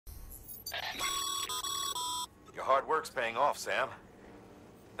hard work's paying off, Sam.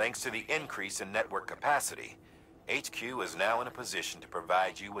 Thanks to the increase in network capacity, HQ is now in a position to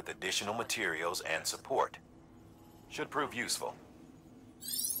provide you with additional materials and support. Should prove useful.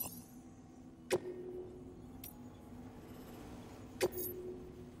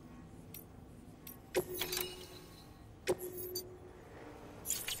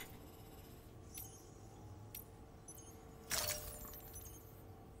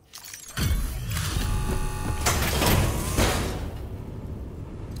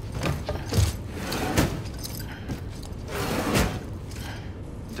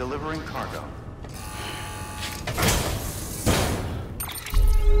 Delivering cargo.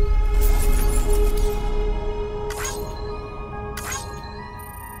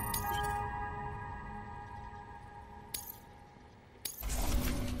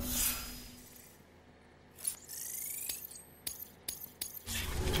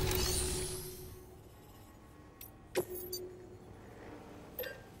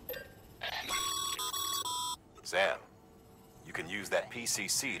 Sam, you can use that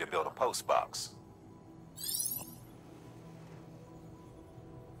PCC to build a post box.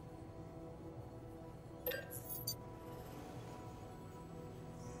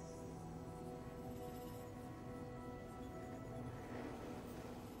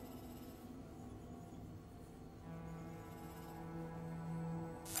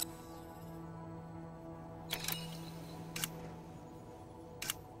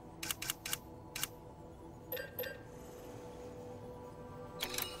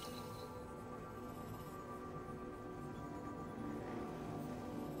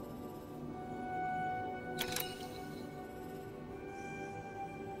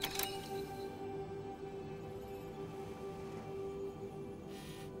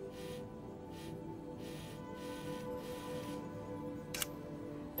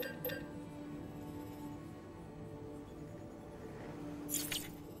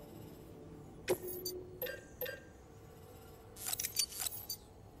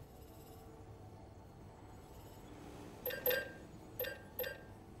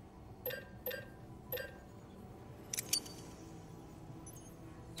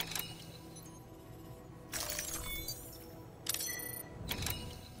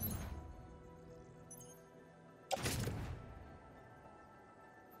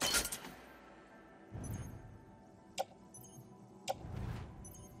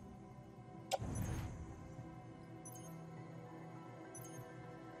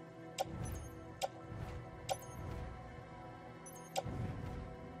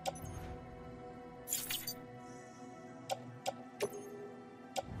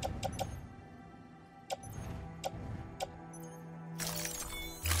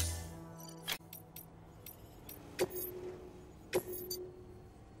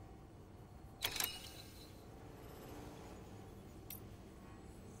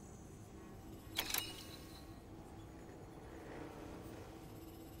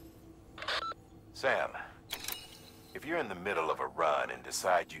 Sam, if you're in the middle of a run and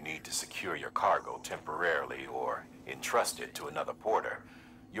decide you need to secure your cargo temporarily or entrust it to another porter,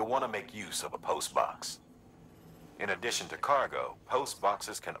 you'll want to make use of a post box. In addition to cargo, post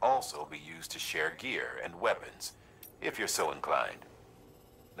boxes can also be used to share gear and weapons, if you're so inclined.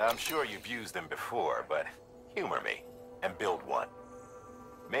 Now, I'm sure you've used them before, but humor me and build one.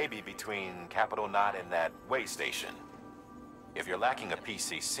 Maybe between Capital Knot and that way station. If you're lacking a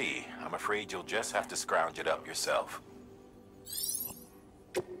PCC, I'm afraid you'll just have to scrounge it up yourself.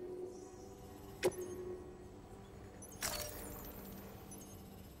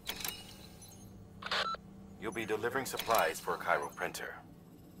 You'll be delivering supplies for a Cairo printer.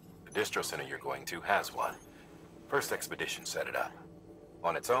 The distro center you're going to has one. First expedition set it up.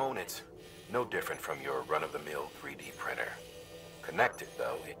 On its own, it's no different from your run-of-the-mill 3D printer. Connected,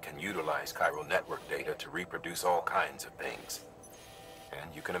 though, it can utilize Cairo network data to reproduce all kinds of things. And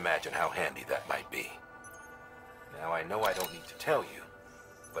you can imagine how handy that might be. Now, I know I don't need to tell you,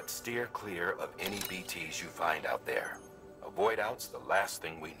 but steer clear of any BTs you find out there. Avoid out's the last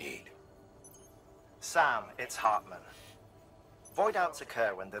thing we need. Sam, it's Hartman. Void outs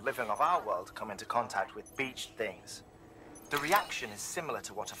occur when the living of our world come into contact with beached things. The reaction is similar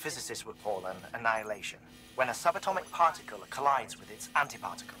to what a physicist would call an annihilation, when a subatomic particle collides with its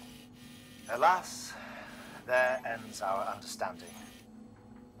antiparticle. Alas, there ends our understanding.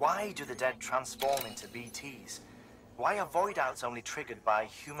 Why do the dead transform into BTs? Why are void outs only triggered by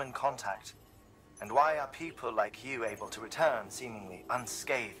human contact? And why are people like you able to return seemingly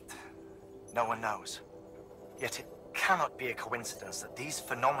unscathed? No one knows. Yet it cannot be a coincidence that these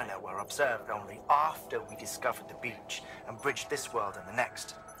phenomena were observed only after we discovered the beach and bridged this world and the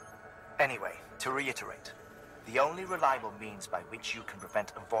next. Anyway, to reiterate, The only reliable means by which you can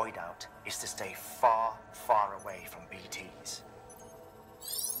prevent a void out is to stay far, far away from BTs.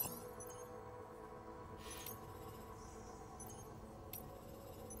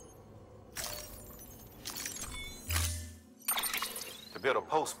 To build a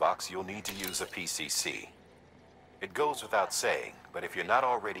postbox, you'll need to use a PCC. It goes without saying, but if you're not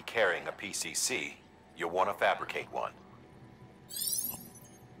already carrying a PCC, you'll want to fabricate one.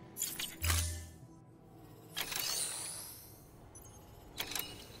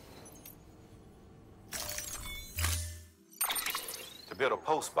 To build a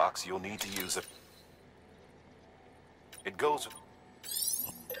postbox, you'll need to use a... It goes...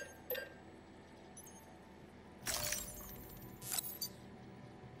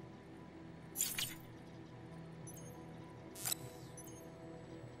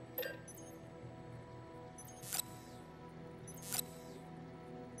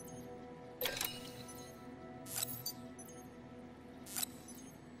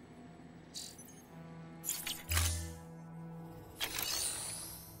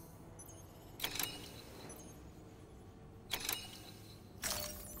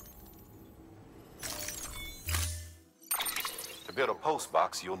 To build a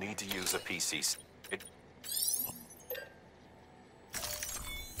postbox, you'll need to use a PCC.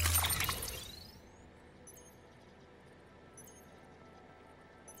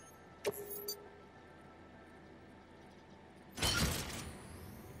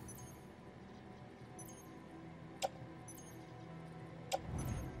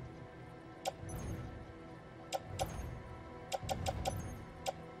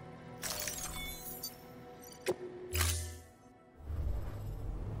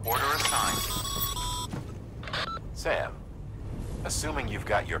 Order assigned. Sam, assuming you've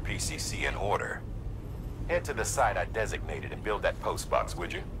got your PCC in order, head to the site I designated and build that postbox,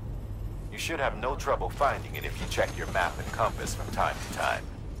 would you? You should have no trouble finding it if you check your map and compass from time to time.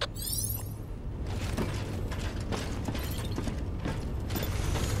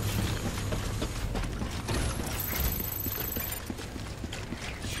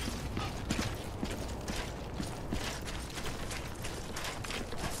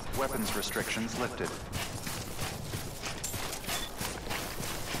 Weapons restrictions lifted.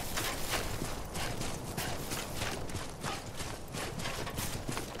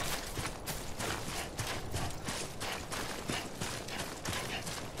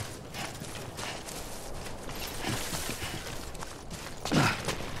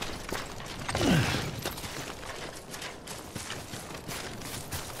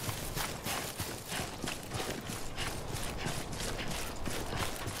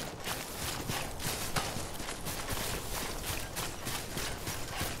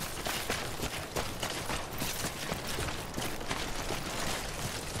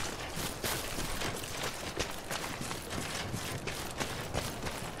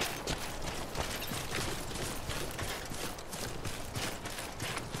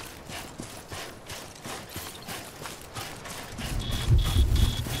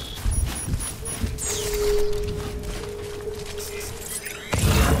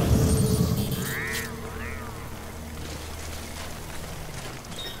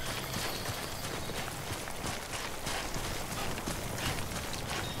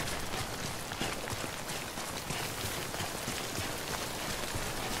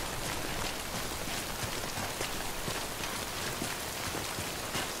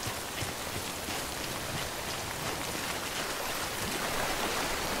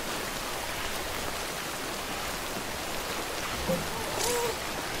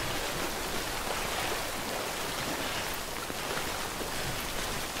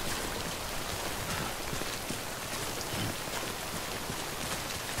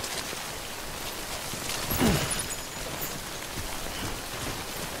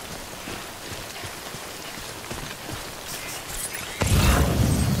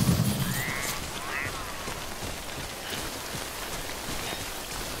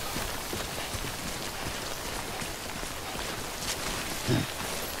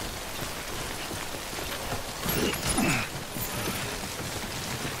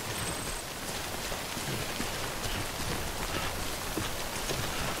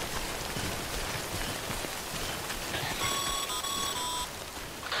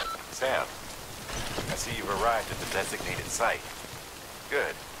 Sam, I see you've arrived at the designated site.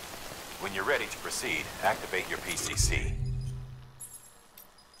 Good. When you're ready to proceed, activate your PCC.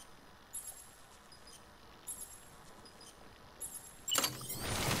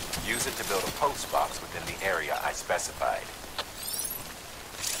 Use it to build a postbox within the area I specified.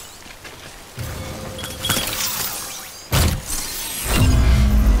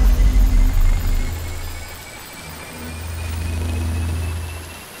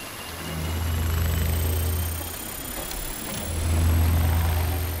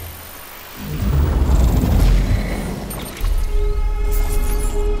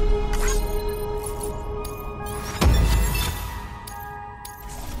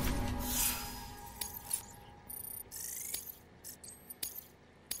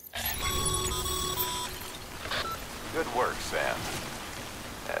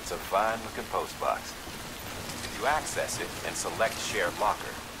 That's a fine-looking postbox. If you access it and select Shared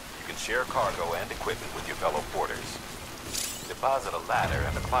Locker, you can share cargo and equipment with your fellow porters. Deposit a ladder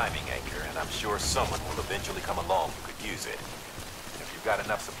and a climbing anchor, and I'm sure someone will eventually come along who could use it. If you've got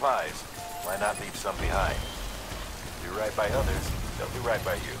enough supplies, why not leave some behind? Do right by others, they'll do right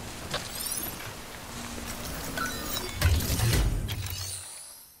by you.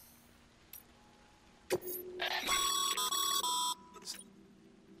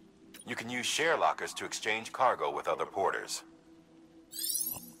 You can use share lockers to exchange cargo with other porters.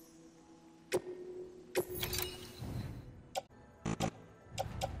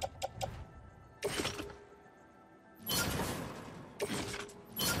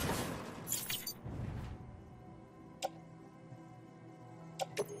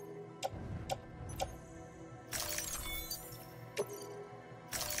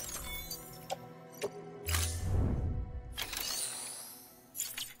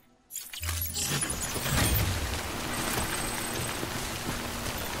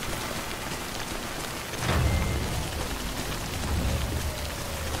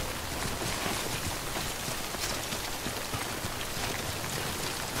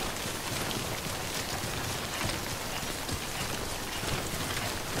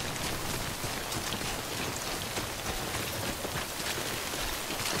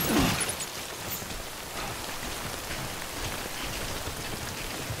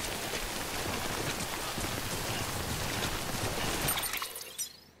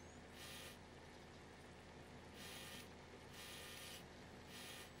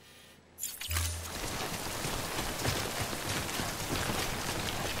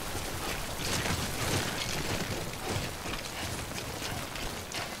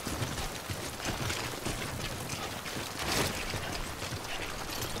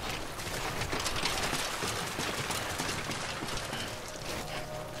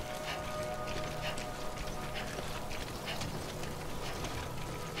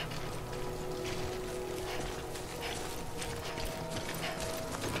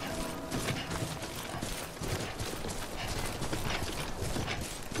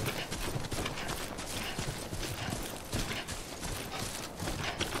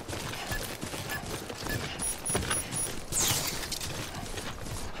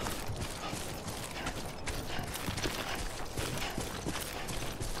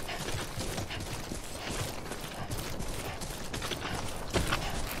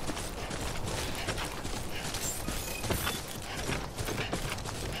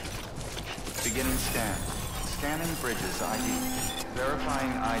 Beginning scan. Scanning bridges ID.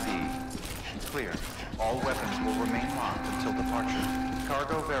 Verifying ID. Clear. All weapons will remain locked until departure.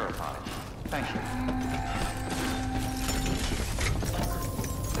 Cargo verified. Thank you.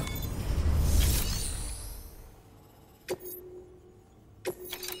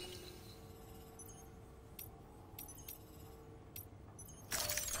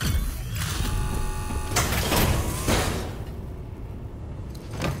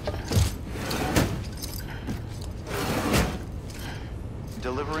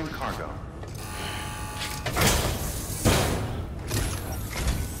 Delivering cargo.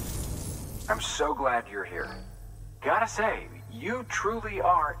 I'm so glad you're here. Gotta say, you truly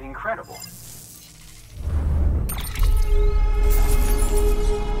are incredible.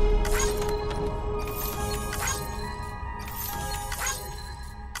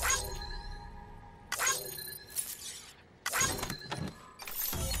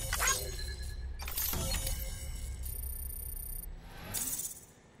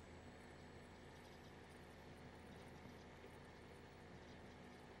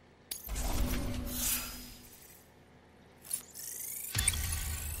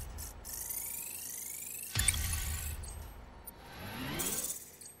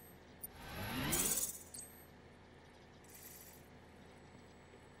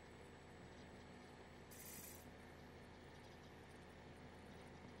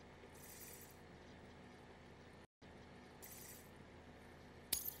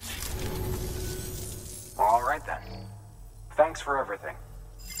 All right then. Thanks for everything.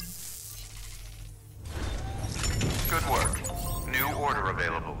 Good work. New order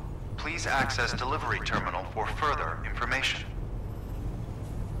available. Please access delivery terminal for further information.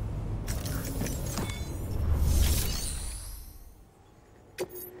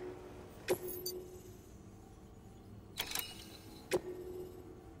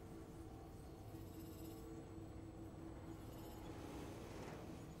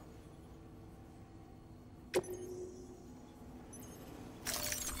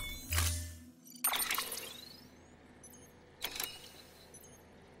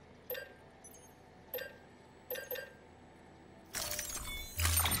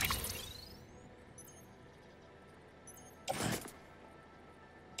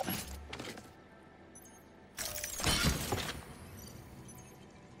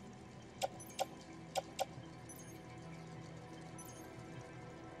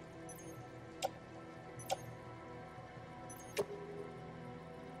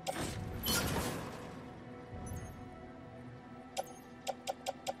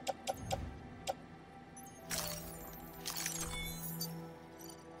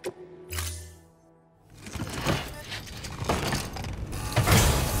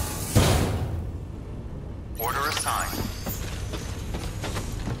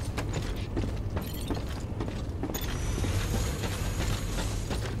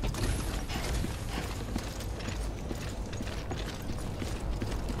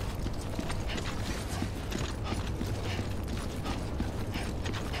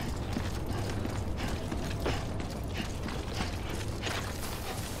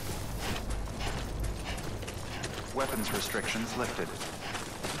 Weapons restrictions lifted.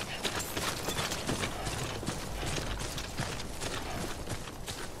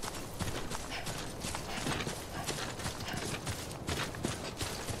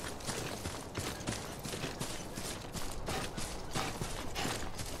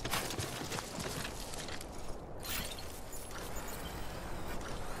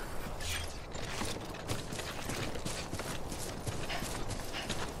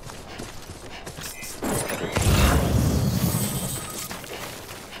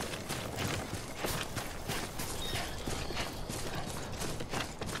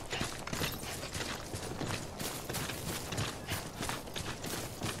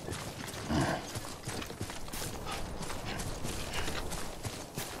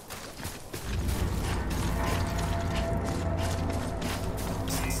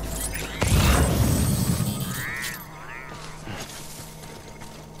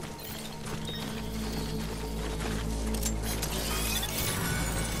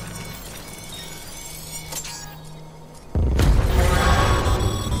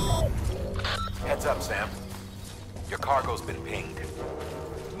 Heads up, Sam. Your cargo's been pinged.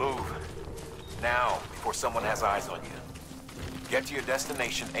 Move. Now, before someone has eyes on you. Get to your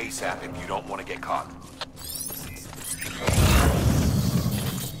destination ASAP if you don't want to get caught.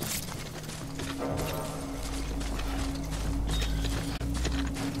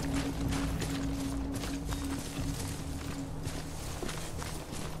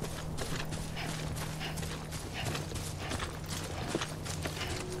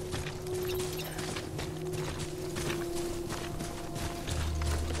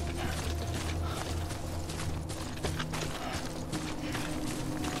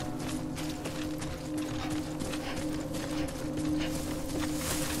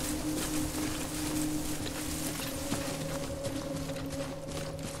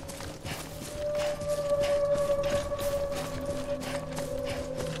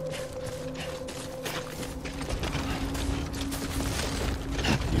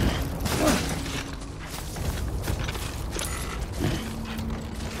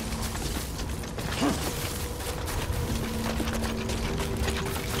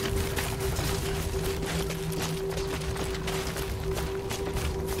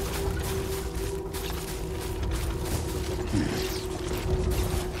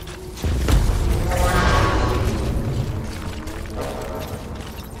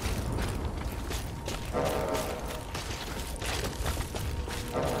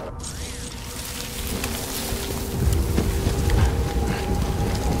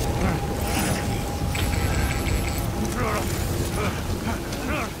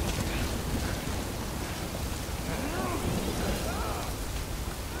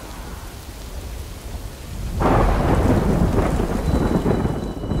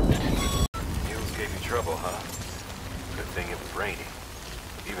 Trouble, huh? Good thing it was raining.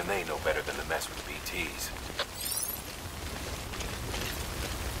 Even they know better than to mess with BTs.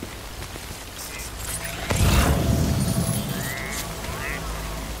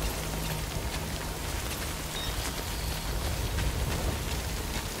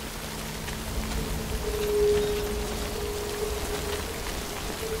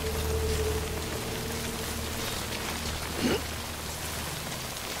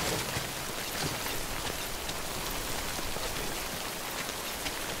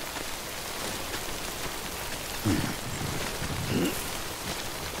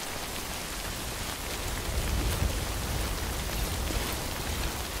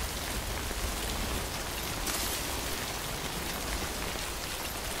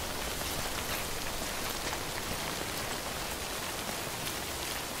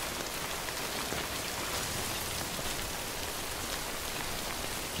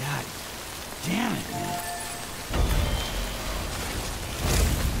 God damn it, man.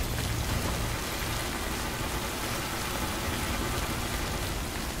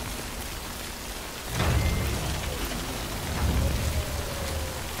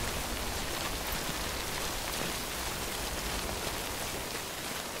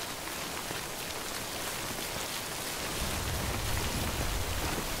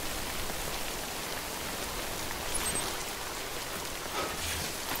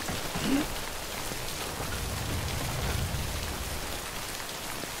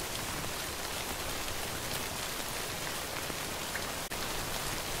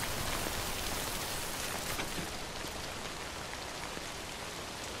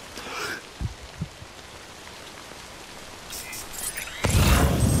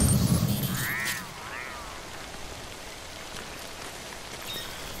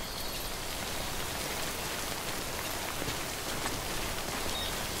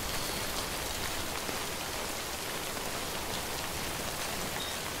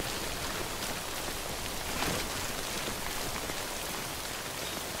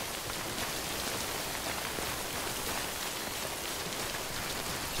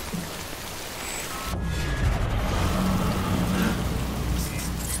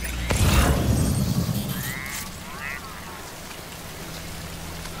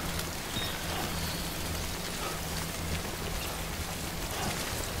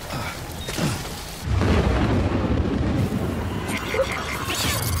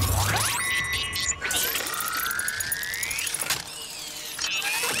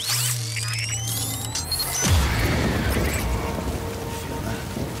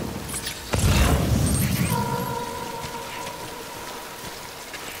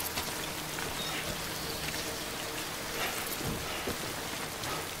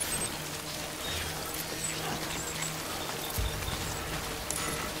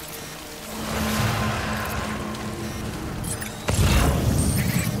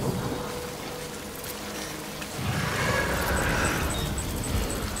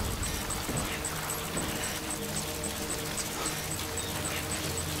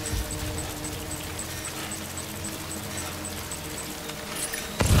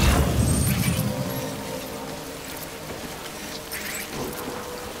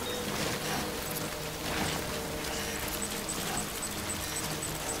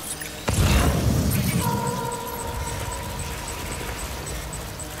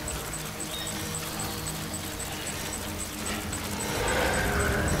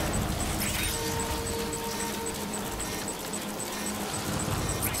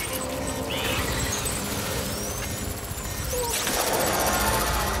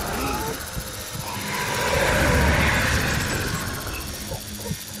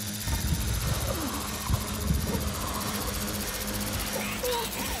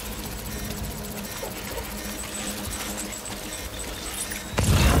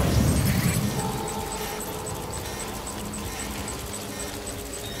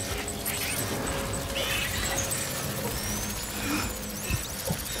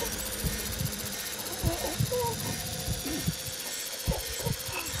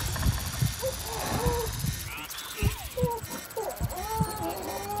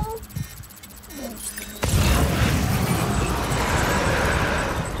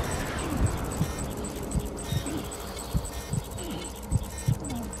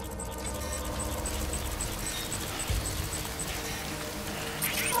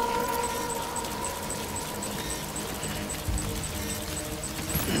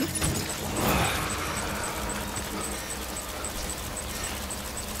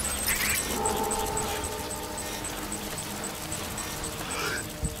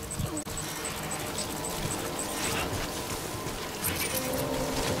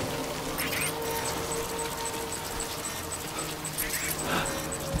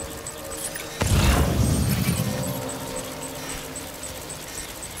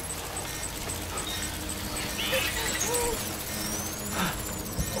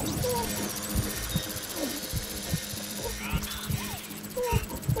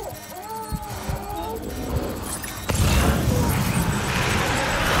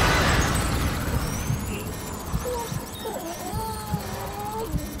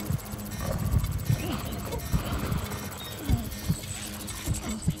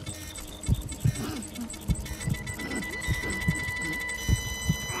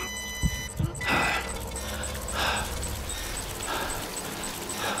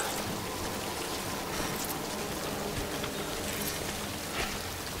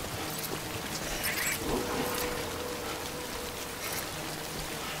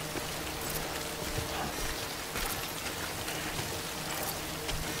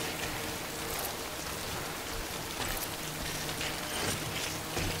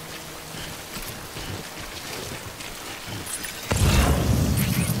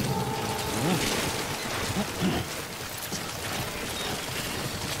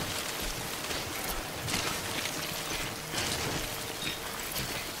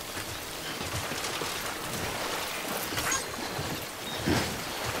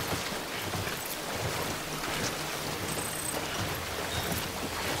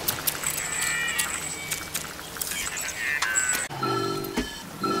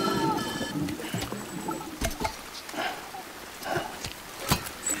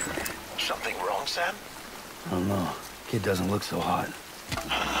 it doesn't look so hot.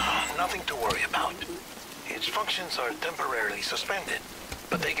 Nothing to worry about. Its functions are temporarily suspended,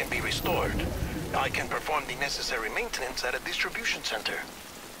 but they can be restored. I can perform the necessary maintenance at a distribution center.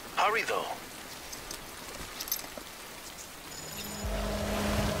 Hurry, though.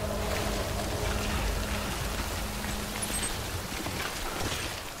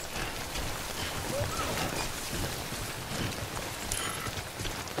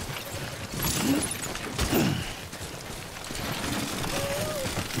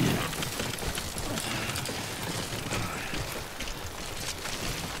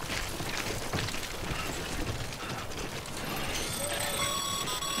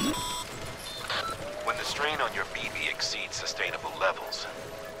 When the strain on your BB exceeds sustainable levels,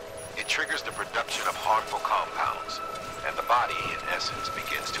 it triggers the production of harmful compounds, and the body, in essence,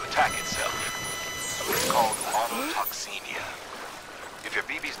 begins to attack itself. It's called autotoxemia. If your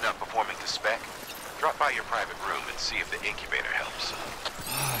BB's not performing to spec, drop by your private room and see if the incubator helps.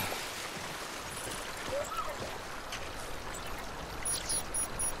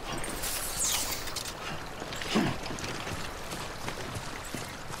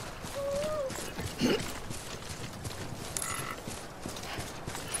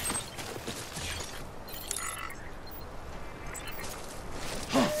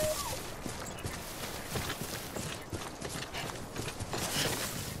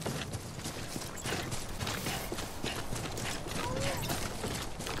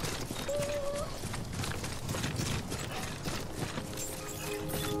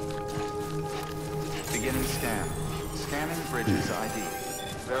 Beginning scan. Scanning bridges ID.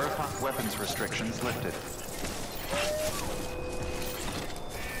 Verify weapons restrictions lifted.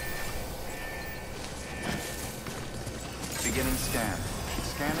 Beginning scan.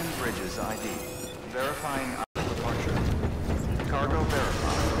 Scanning bridges ID. Verifying departure. Cargo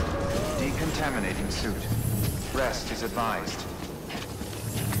verified. Decontaminating suit. Rest is advised.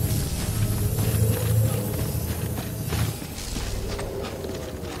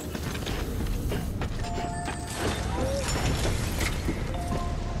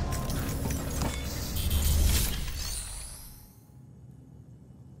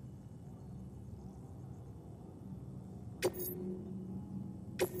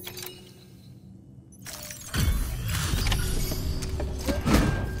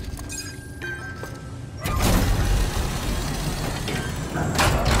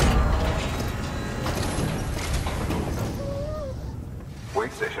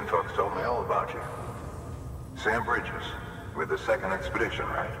 Wait station folks told me all about you. Sam Bridges, with the second expedition,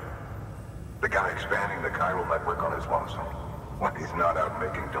 right? The guy expanding the chiral network on his lonesome, when he's not out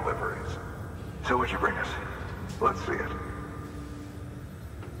making deliveries. So what'd you bring us? Let's see it.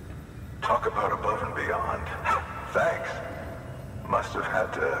 Talk about above and beyond. Thanks. Must have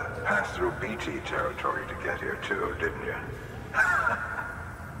had to pass through BT territory to get here too, didn't you?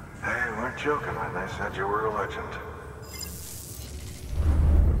 They weren't joking when they said you were a legend.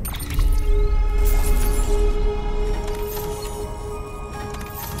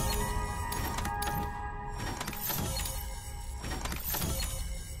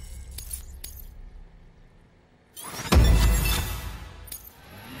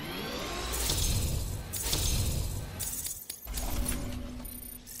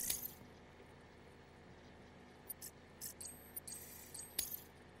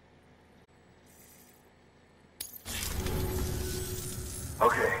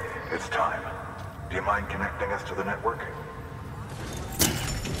 Okay, it's time. Do you mind connecting us to the network?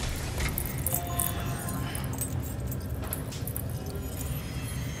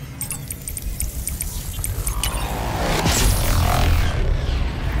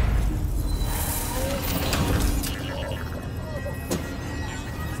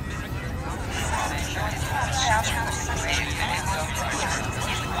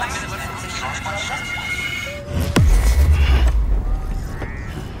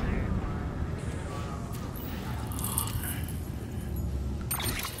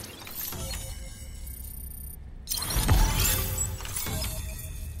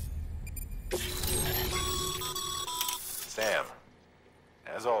 Sam,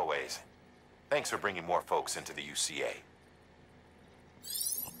 as always, thanks for bringing more folks into the UCA.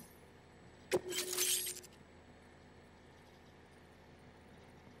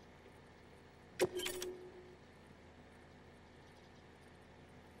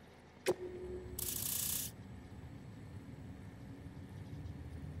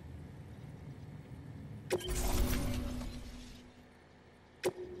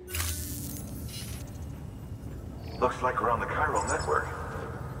 Looks like we're on the chiral network.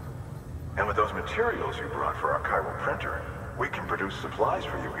 And with those materials you brought for our chiral printer, we can produce supplies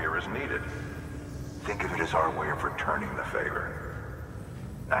for you here as needed. Think of it as our way of returning the favor.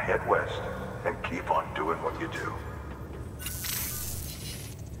 Now head west and keep on doing what you do.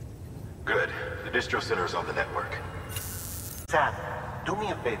 Good. The distro center is on the network. Sam, do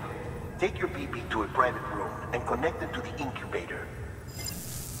me a favor. Take your BB to a private room and connect it to the incubator.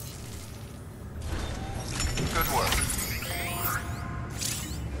 Good work.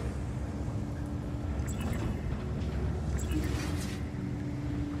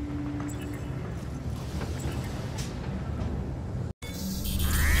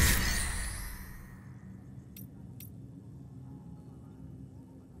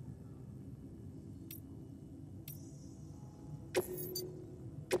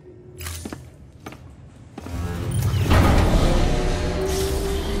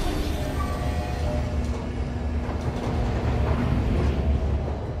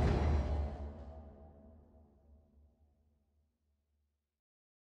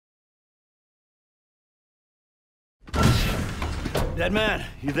 Dead man,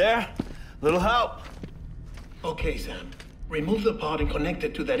 you there? Little help? Okay, Sam. Remove the pod and connect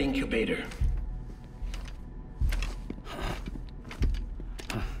it to that incubator.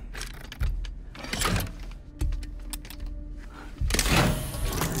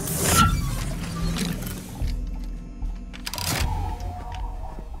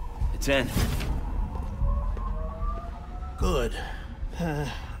 It's in. Good. A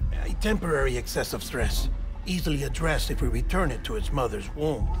temporary excessive stress. Easily addressed if we return it to its mother's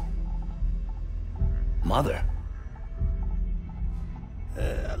womb. Mother?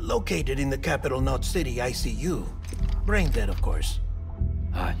 Located in the capital Knot City ICU. Brain dead, of course.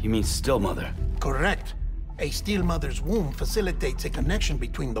 You mean still mother? Correct. A steel mother's womb facilitates a connection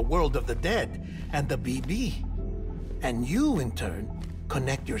between the world of the dead and the BB. And you, in turn,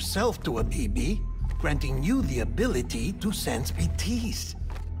 connect yourself to a BB, granting you the ability to sense BTs.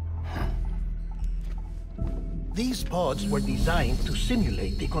 These pods were designed to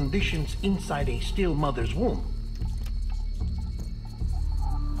simulate the conditions inside a still mother's womb.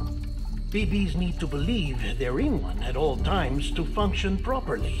 BBs need to believe they're in one at all times to function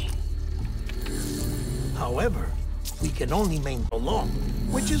properly. However, we can only maintain along,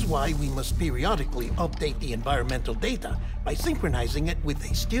 which is why we must periodically update the environmental data by synchronizing it with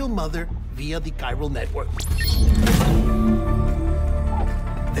a still mother via the chiral network.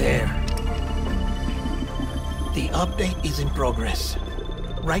 There. The update is in progress.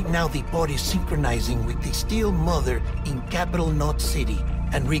 Right now, the pod is synchronizing with the steel mother in capital Knot City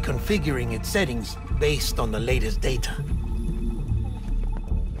and reconfiguring its settings based on the latest data.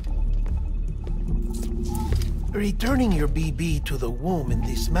 Returning your BB to the womb in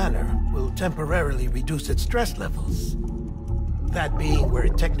this manner will temporarily reduce its stress levels. That being where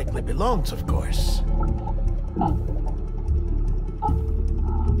it technically belongs, of course.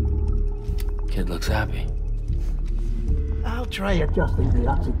 Kid looks happy. I'll try adjusting the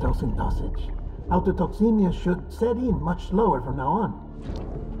oxytocin dosage. Autotoxemia should set in much slower from now on.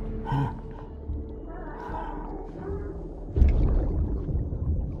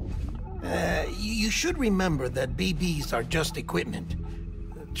 You should remember that BBs are just equipment.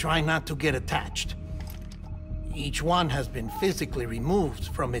 Try not to get attached. Each one has been physically removed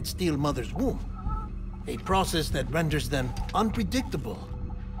from its steel mother's womb. A process that renders them unpredictable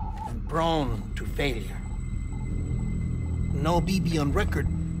and prone to failure. No BB on record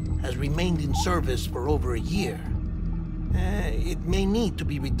has remained in service for over a year. It may need to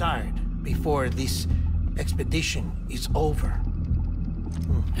be retired before this expedition is over.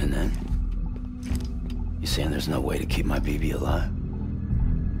 And then? You saying there's no way to keep my BB alive?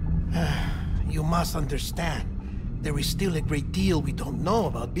 You must understand, there is still a great deal we don't know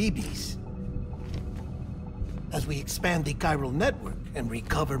about BBs. As we expand the chiral network and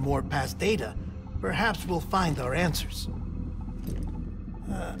recover more past data, perhaps we'll find our answers.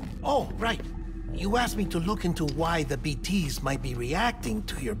 Oh, right. You asked me to look into why the BTs might be reacting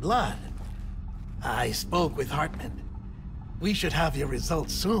to your blood. I spoke with Hartman. We should have your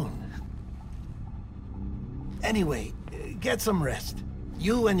results soon. Anyway, get some rest.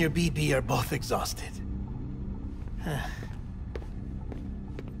 You and your BB are both exhausted.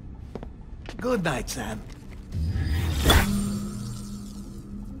 Good night, Sam.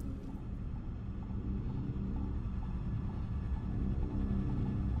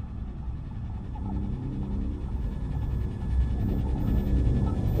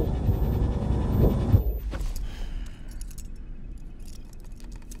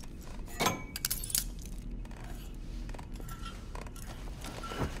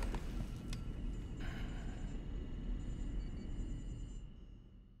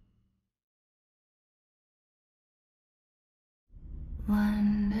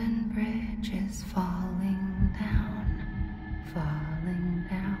 bridge is falling down, falling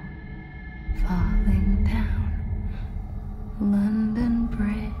down, falling down. London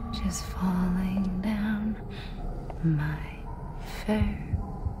Bridge is falling down, my fair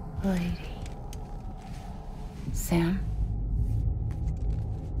lady. Sam?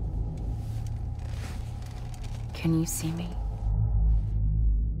 Can you see me?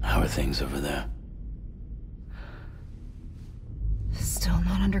 How are things over there? Still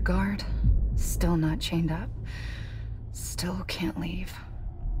not under guard. Still not chained up. Still can't leave.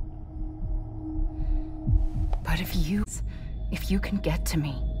 But if you can get to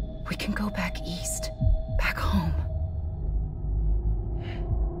me, we can go back east. Back home.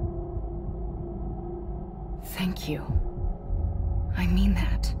 Thank you. I mean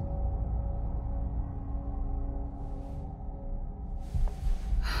that.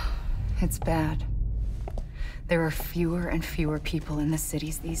 It's bad. There are fewer and fewer people in the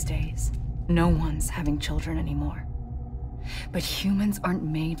cities these days. No one's having children anymore. But humans aren't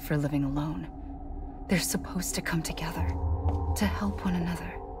made for living alone. They're supposed to come together, to help one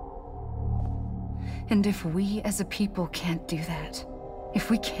another. And if we as a people can't do that, if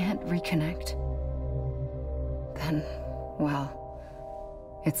we can't reconnect, then,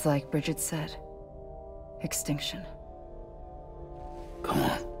 well, it's like Bridget said, extinction. Come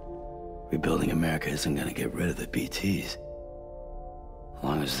on. Rebuilding America isn't gonna get rid of the BTs. As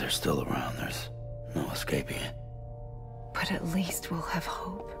long as they're still around, there's no escaping it. But at least we'll have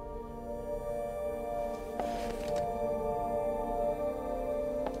hope.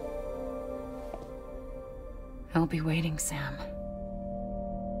 I'll be waiting, Sam.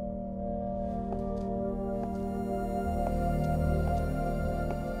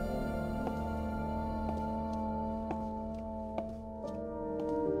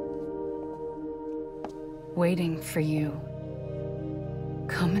 Waiting for you.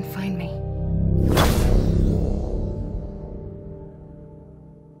 Come and find me.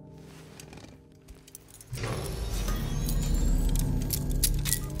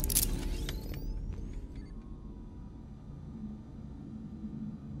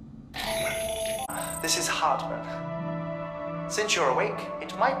 This is Hartman. Since you're awake,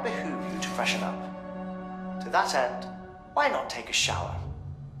 it might behoove you to freshen up. To that end, why not take a shower?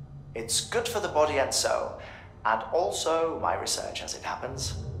 It's good for the body and soul, and also my research as it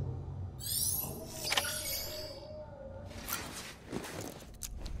happens.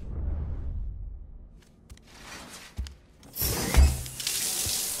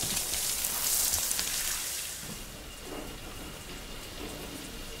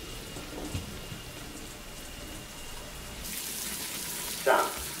 Sam,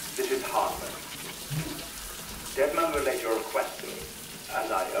 this is Hartman. Deadman relayed your request to me, as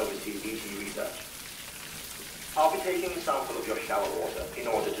I oversee BT research. I'll be taking a sample of your shower water in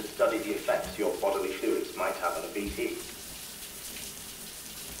order to study the effects your bodily fluids might have on a BT.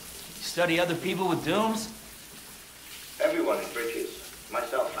 Study other people with dooms? Everyone in Bridges,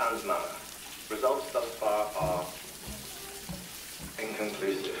 myself and Mama. Results thus far are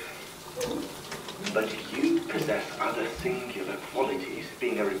inconclusive. But you possess other singular qualities,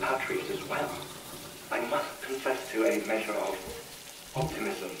 being a repatriate as well. I must confess to a measure of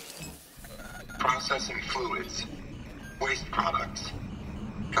optimism. Processing fluids. Waste products.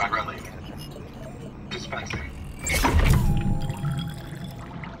 Chiralic. Dispensing.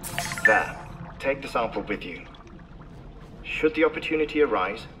 There. Take the sample with you. Should the opportunity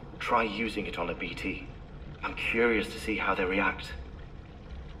arise, try using it on a BT. I'm curious to see how they react.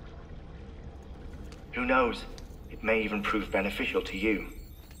 Who knows? It may even prove beneficial to you.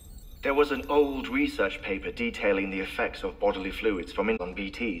 There was an old research paper detailing the effects of bodily fluids from on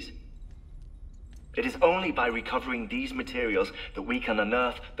BTs. It is only by recovering these materials that we can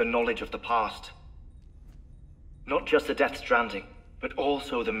unearth the knowledge of the past. Not just the Death Stranding, but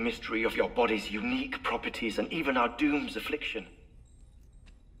also the mystery of your body's unique properties and even our doom's affliction.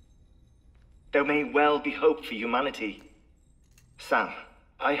 There may well be hope for humanity. Sam,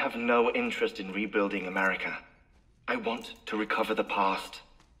 I have no interest in rebuilding America. I want to recover the past.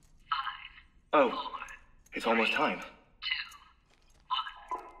 5, 4, it's almost time. 2,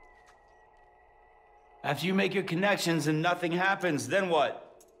 1. After you make your connections and nothing happens, then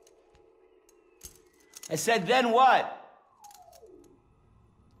what? I said, then what?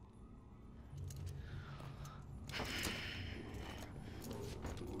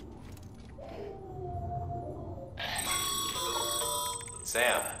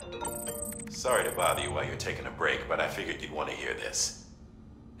 Sam, sorry to bother you while you're taking a break, but I figured you'd want to hear this.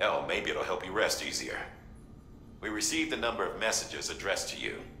 Hell, maybe it'll help you rest easier. We received a number of messages addressed to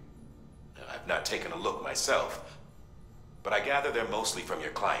you. I've not taken a look myself, but I gather they're mostly from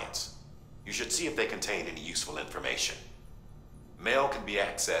your clients. You should see if they contain any useful information. Mail can be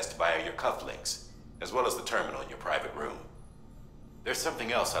accessed via your cufflinks, as well as the terminal in your private room. There's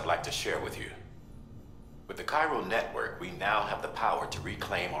something else I'd like to share with you. With the Chiral network, we now have the power to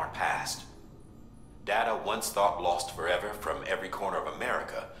reclaim our past. Data once thought lost forever from every corner of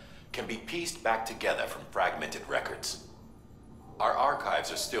America can be pieced back together from fragmented records. Our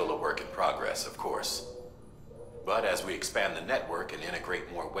archives are still a work in progress, of course. But as we expand the network and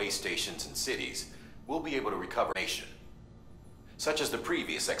integrate more way stations and cities, we'll be able to recover information, such as the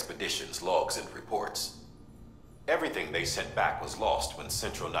previous expedition's logs and reports. Everything they sent back was lost when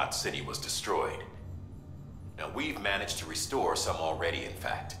Central Knot City was destroyed. Now, we've managed to restore some already, in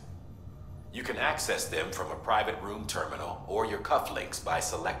fact. You can access them from a private room terminal or your cufflinks by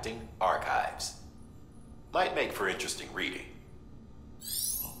selecting Archives. Might make for interesting reading.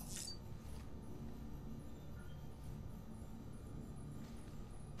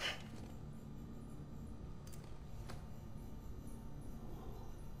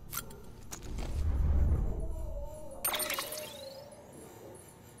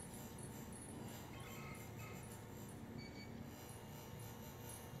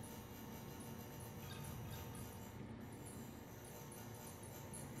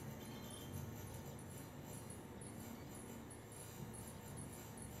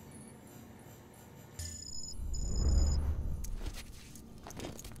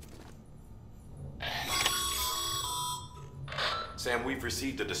 Sam, we've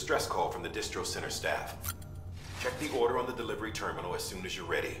received a distress call from the distro center staff. Check the order on the delivery terminal as soon as you're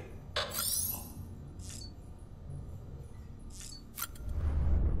ready.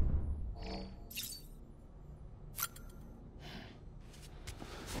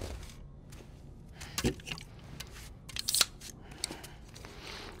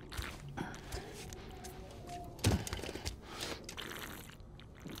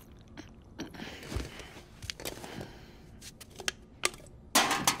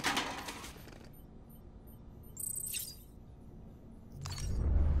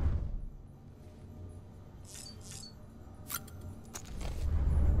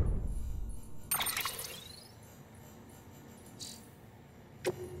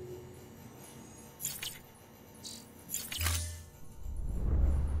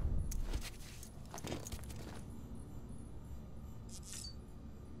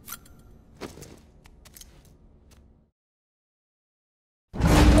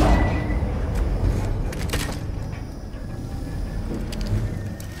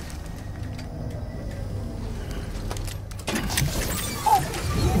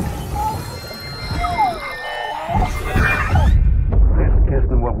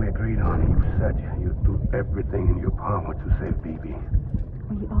 Everything in your power to save Bibi.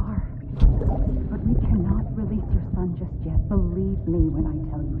 We are. But we cannot release your son just yet. Believe me when I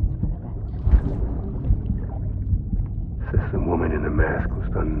tell you it's for the best. Says the woman in the mask who's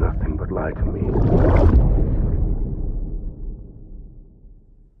done nothing but lie to me.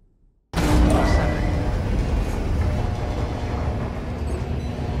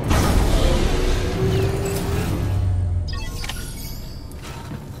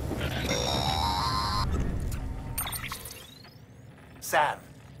 Sam,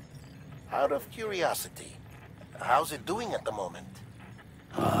 out of curiosity, how's it doing at the moment?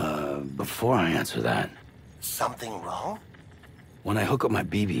 Before I answer that... Something wrong? When I hook up my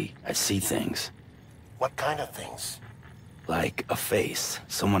BB, I see things. What kind of things? Like a face,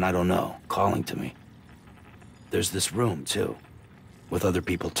 someone I don't know, calling to me. There's this room, too, with other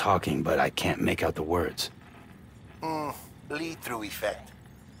people talking, but I can't make out the words. Bleed-through effect.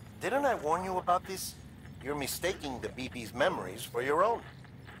 Didn't I warn you about this? You're mistaking the BB's memories for your own.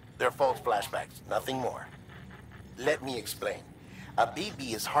 They're false flashbacks, nothing more. Let me explain. A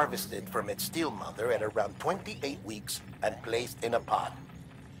BB is harvested from its steel mother at around 28 weeks and placed in a pod.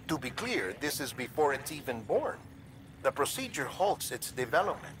 To be clear, this is before it's even born. The procedure halts its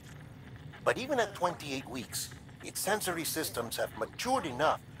development. But even at 28 weeks, its sensory systems have matured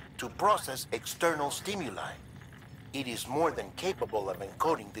enough to process external stimuli. It is more than capable of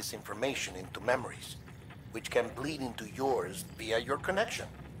encoding this information into memories, which can bleed into yours via your connection.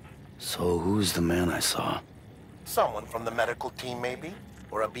 So who's the man I saw? Someone from the medical team, maybe?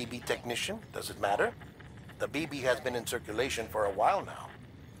 Or a BB technician? Does it matter? The BB has been in circulation for a while now.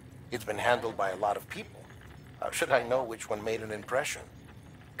 It's been handled by a lot of people. How should I know which one made an impression?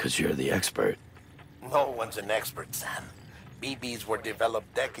 'Cause you're the expert. No one's an expert, Sam. BBs were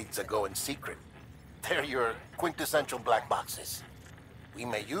developed decades ago in secret. They're your quintessential black boxes. We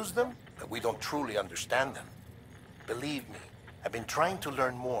may use them, but we don't truly understand them. Believe me, I've been trying to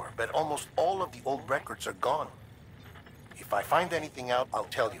learn more, but almost all of the old records are gone. If I find anything out, I'll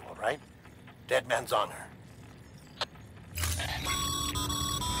tell you, all right? Dead man's honor.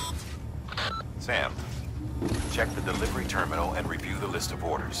 Sam, check the delivery terminal and review the list of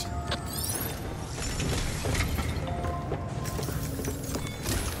orders.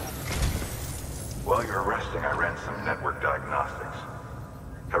 While you're resting, I ran some network diagnostics.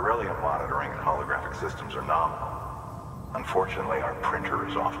 Beryllium monitoring and holographic systems are nominal. Unfortunately, our printer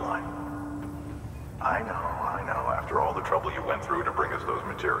is offline. I know. After all the trouble you went through to bring us those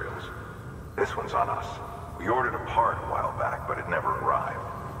materials. This one's on us. We ordered a part a while back, but it never arrived.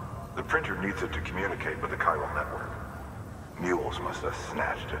 The printer needs it to communicate with the chiral network. Mules must have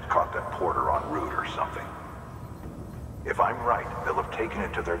snatched it, caught that porter en route or something. If I'm right, they'll have taken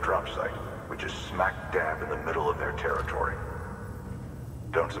it to their drop site, which is smack dab in the middle of their territory.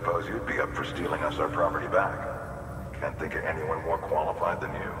 Don't suppose you'd be up for stealing us our property back? Can't think of anyone more qualified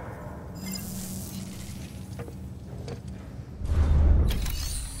than you.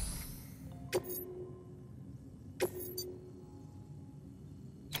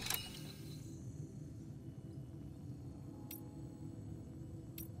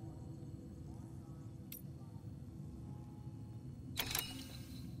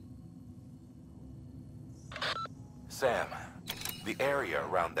 Sam, the area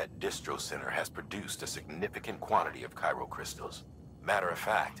around that distro center has produced a significant quantity of chiral crystals. Matter of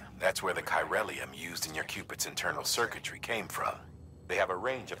fact, that's where the chiralium used in your Cupid's internal circuitry came from. They have a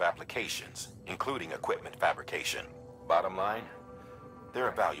range of applications, including equipment fabrication. Bottom line, they're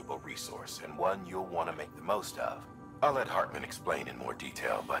a valuable resource and one you'll want to make the most of. I'll let Hartman explain in more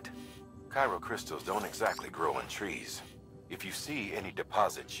detail, but chiral crystals don't exactly grow on trees. If you see any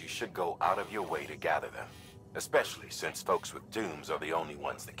deposits, you should go out of your way to gather them. Especially since folks with dooms are the only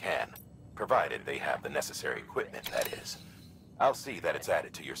ones that can. Provided they have the necessary equipment, that is. I'll see that it's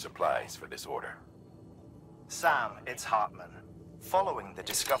added to your supplies for this order. Sam, it's Hartman. Following the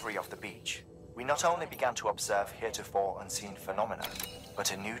discovery of the beach, we not only began to observe heretofore unseen phenomena,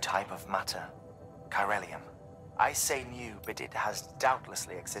 but a new type of matter. Chiralium. I say new, but it has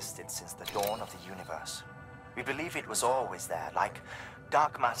doubtlessly existed since the dawn of the universe. We believe it was always there, like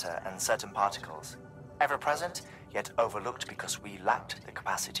dark matter and certain particles. Ever present, yet overlooked because we lacked the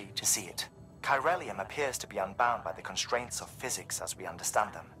capacity to see it. Chiralium appears to be unbound by the constraints of physics as we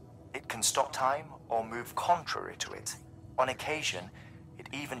understand them. It can stop time or move contrary to it. On occasion, it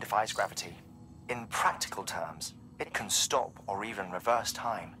even defies gravity. In practical terms, it can stop or even reverse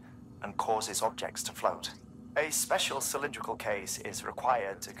time and causes objects to float. A special cylindrical case is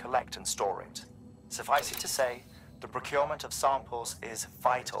required to collect and store it. Suffice it to say, the procurement of samples is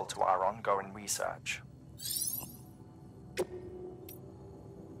vital to our ongoing research.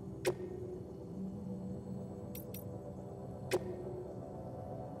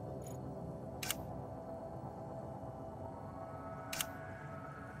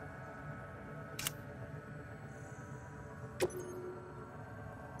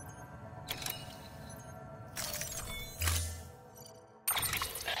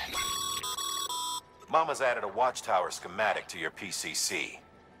 Mama's added a watchtower schematic to your PCC.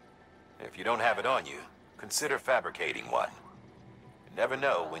 If you don't have it on you, consider fabricating one. You never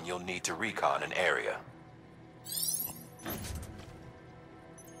know when you'll need to recon an area.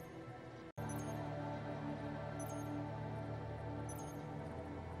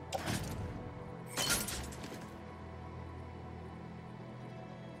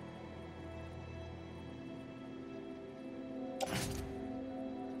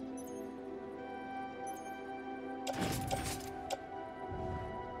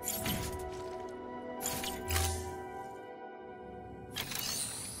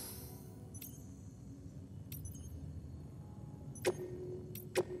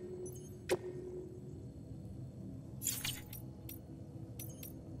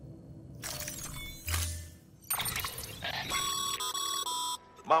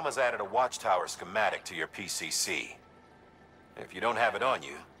 Mama's added a watchtower schematic to your PCC. If you don't have it on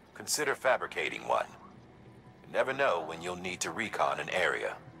you, consider fabricating one. You never know when you'll need to recon an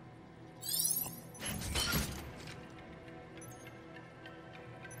area.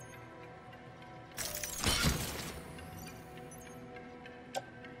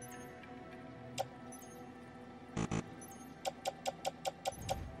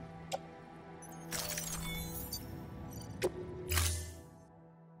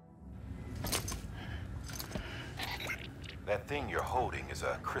 That thing you're holding is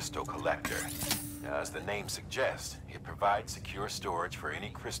a crystal collector. Now, as the name suggests, it provides secure storage for any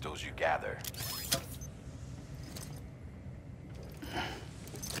crystals you gather.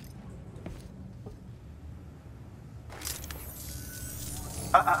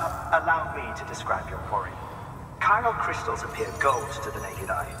 Allow me to describe your quarry. Chiral crystals appear gold to the naked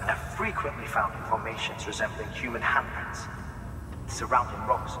eye and are frequently found in formations resembling human handprints. Surrounding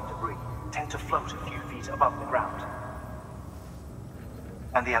rocks and debris tend to float a few feet above the ground.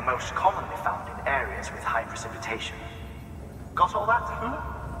 And they are most commonly found in areas with high precipitation. Got all that?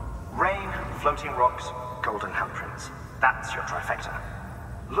 Rain, floating rocks, golden handprints. That's your trifecta.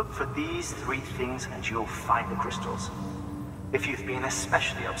 Look for these 3 things and you'll find the crystals. If you've been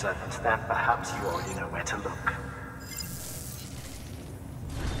especially observant, then perhaps you already know where to look.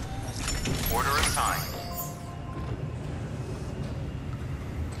 Order assigned.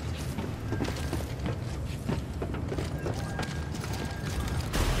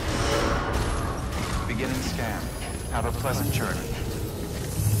 Beginning scan. Have a pleasant journey.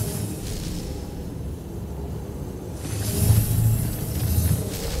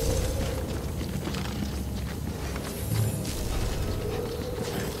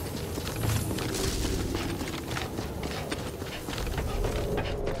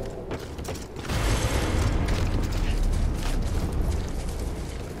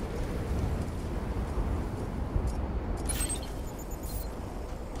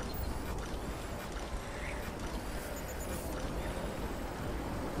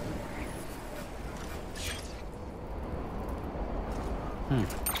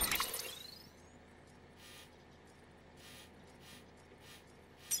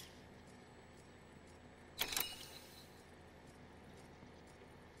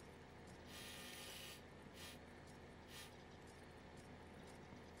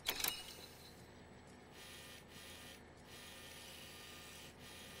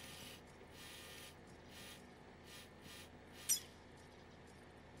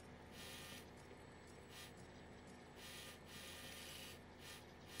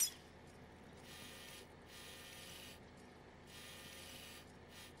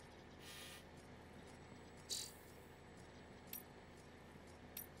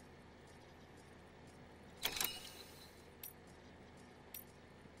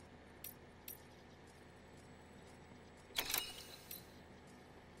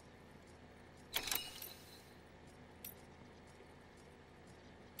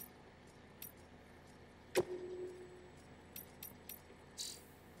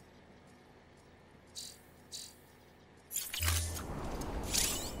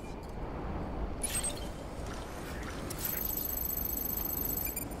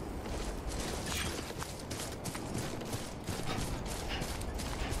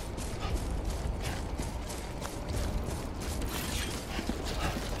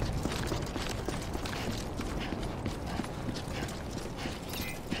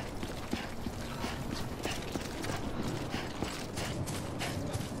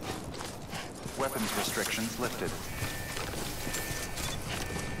 Weapons restrictions lifted.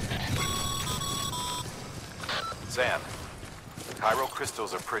 Sam, chiral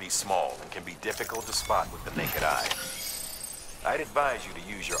crystals are pretty small and can be difficult to spot with the naked eye. I'd advise you to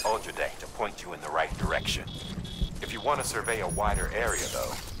use your Ultra Deck to point you in the right direction. If you want to survey a wider area,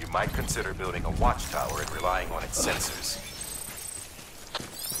 though, you might consider building a watchtower and relying on its sensors.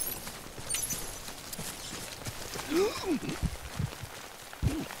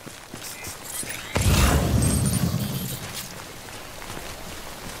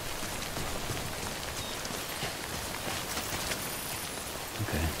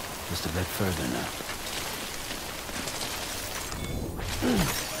 Okay, just a bit further now.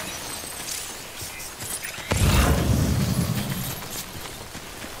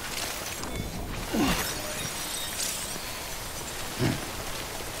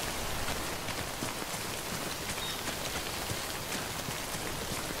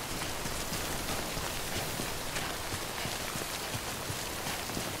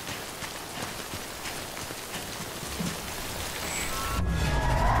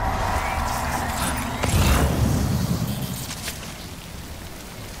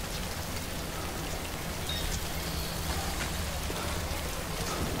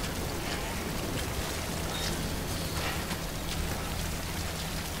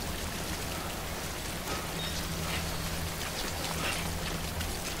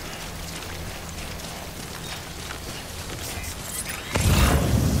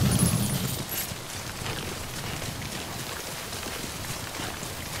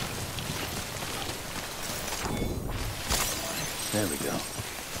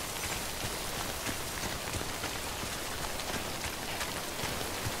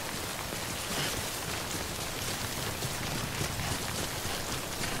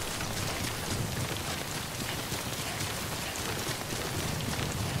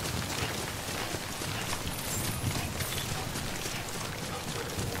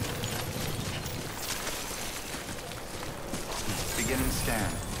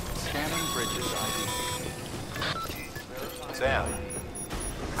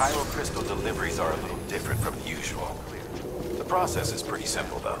 Chiral crystal deliveries are a little different from usual. The process is pretty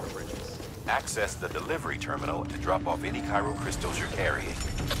simple, though. Access the delivery terminal to drop off any chiral crystals you're carrying.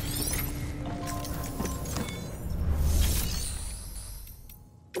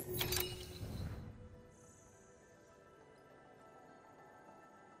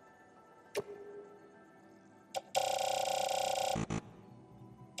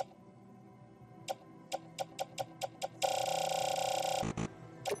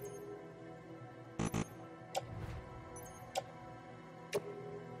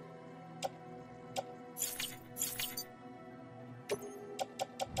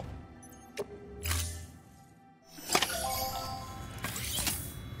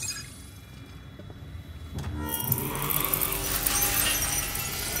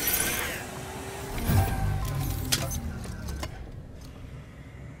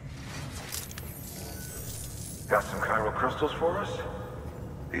 Got some chiral crystals for us?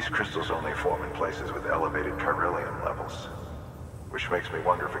 These crystals only form in places with elevated chiralium levels, which makes me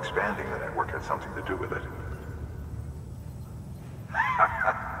wonder if expanding the network had something to do with it.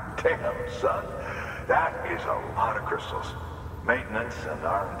 Damn, son. That is a lot of crystals. Maintenance and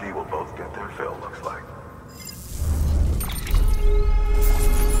R&D will both get their fill, looks like.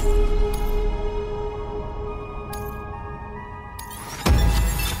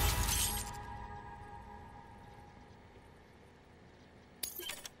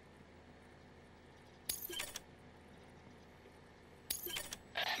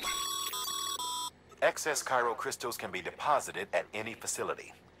 Excess chiral crystals can be deposited at any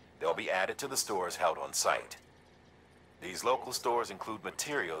facility. They'll be added to the stores held on site. These local stores include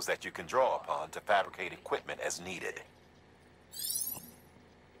materials that you can draw upon to fabricate equipment as needed.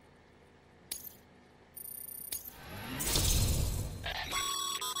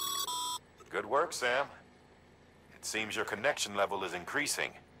 Good work, Sam. It seems your connection level is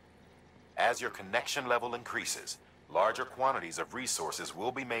increasing. As your connection level increases, larger quantities of resources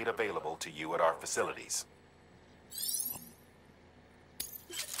will be made available to you at our facilities.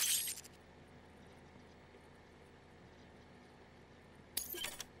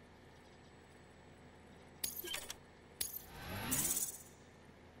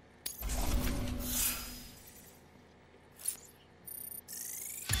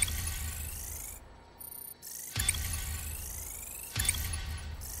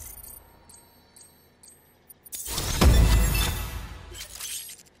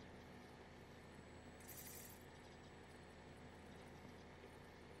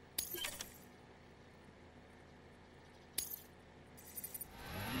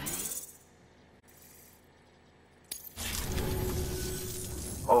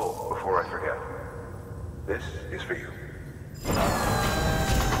 Oh, before I forget, this is for you.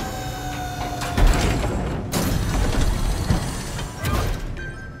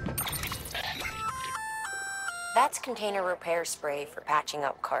 That's container repair spray for patching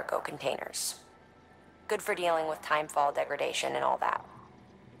up cargo containers. Good for dealing with timefall degradation and all that.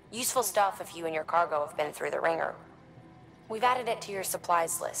 Useful stuff if you and your cargo have been through the ringer. We've added it to your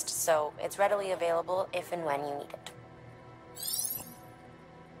supplies list, so it's readily available if and when you need it.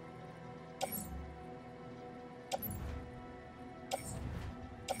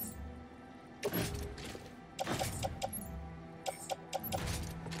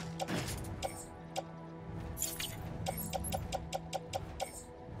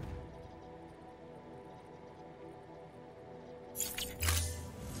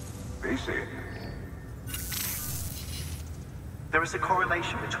 There is a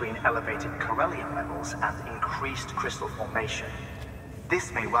correlation between elevated chiralium levels and increased crystal formation.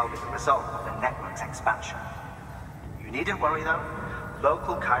 This may well be the result of the network's expansion. You needn't worry though.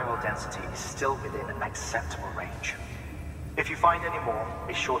 Local chiral density is still within an acceptable range. If you find any more,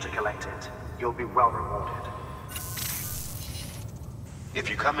 be sure to collect it. You'll be well rewarded. If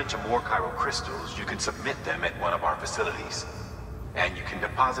you come into more chiral crystals, you can submit them at one of our facilities. And you can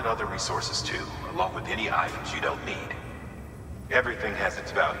deposit other resources too, along with any items you don't need. Everything has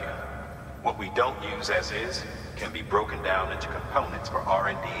its value. What we don't use as is can be broken down into components for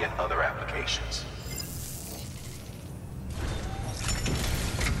R&D and other applications.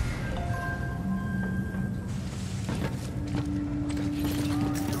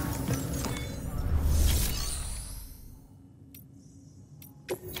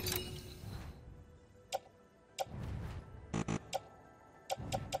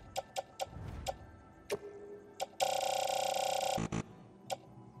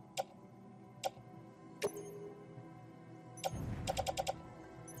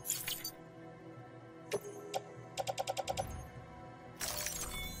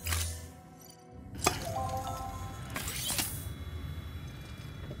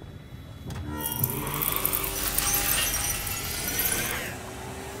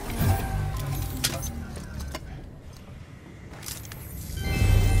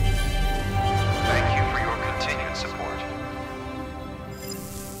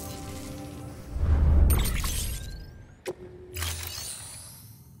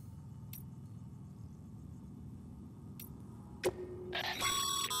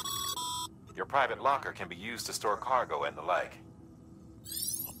 private locker can be used to store cargo and the like.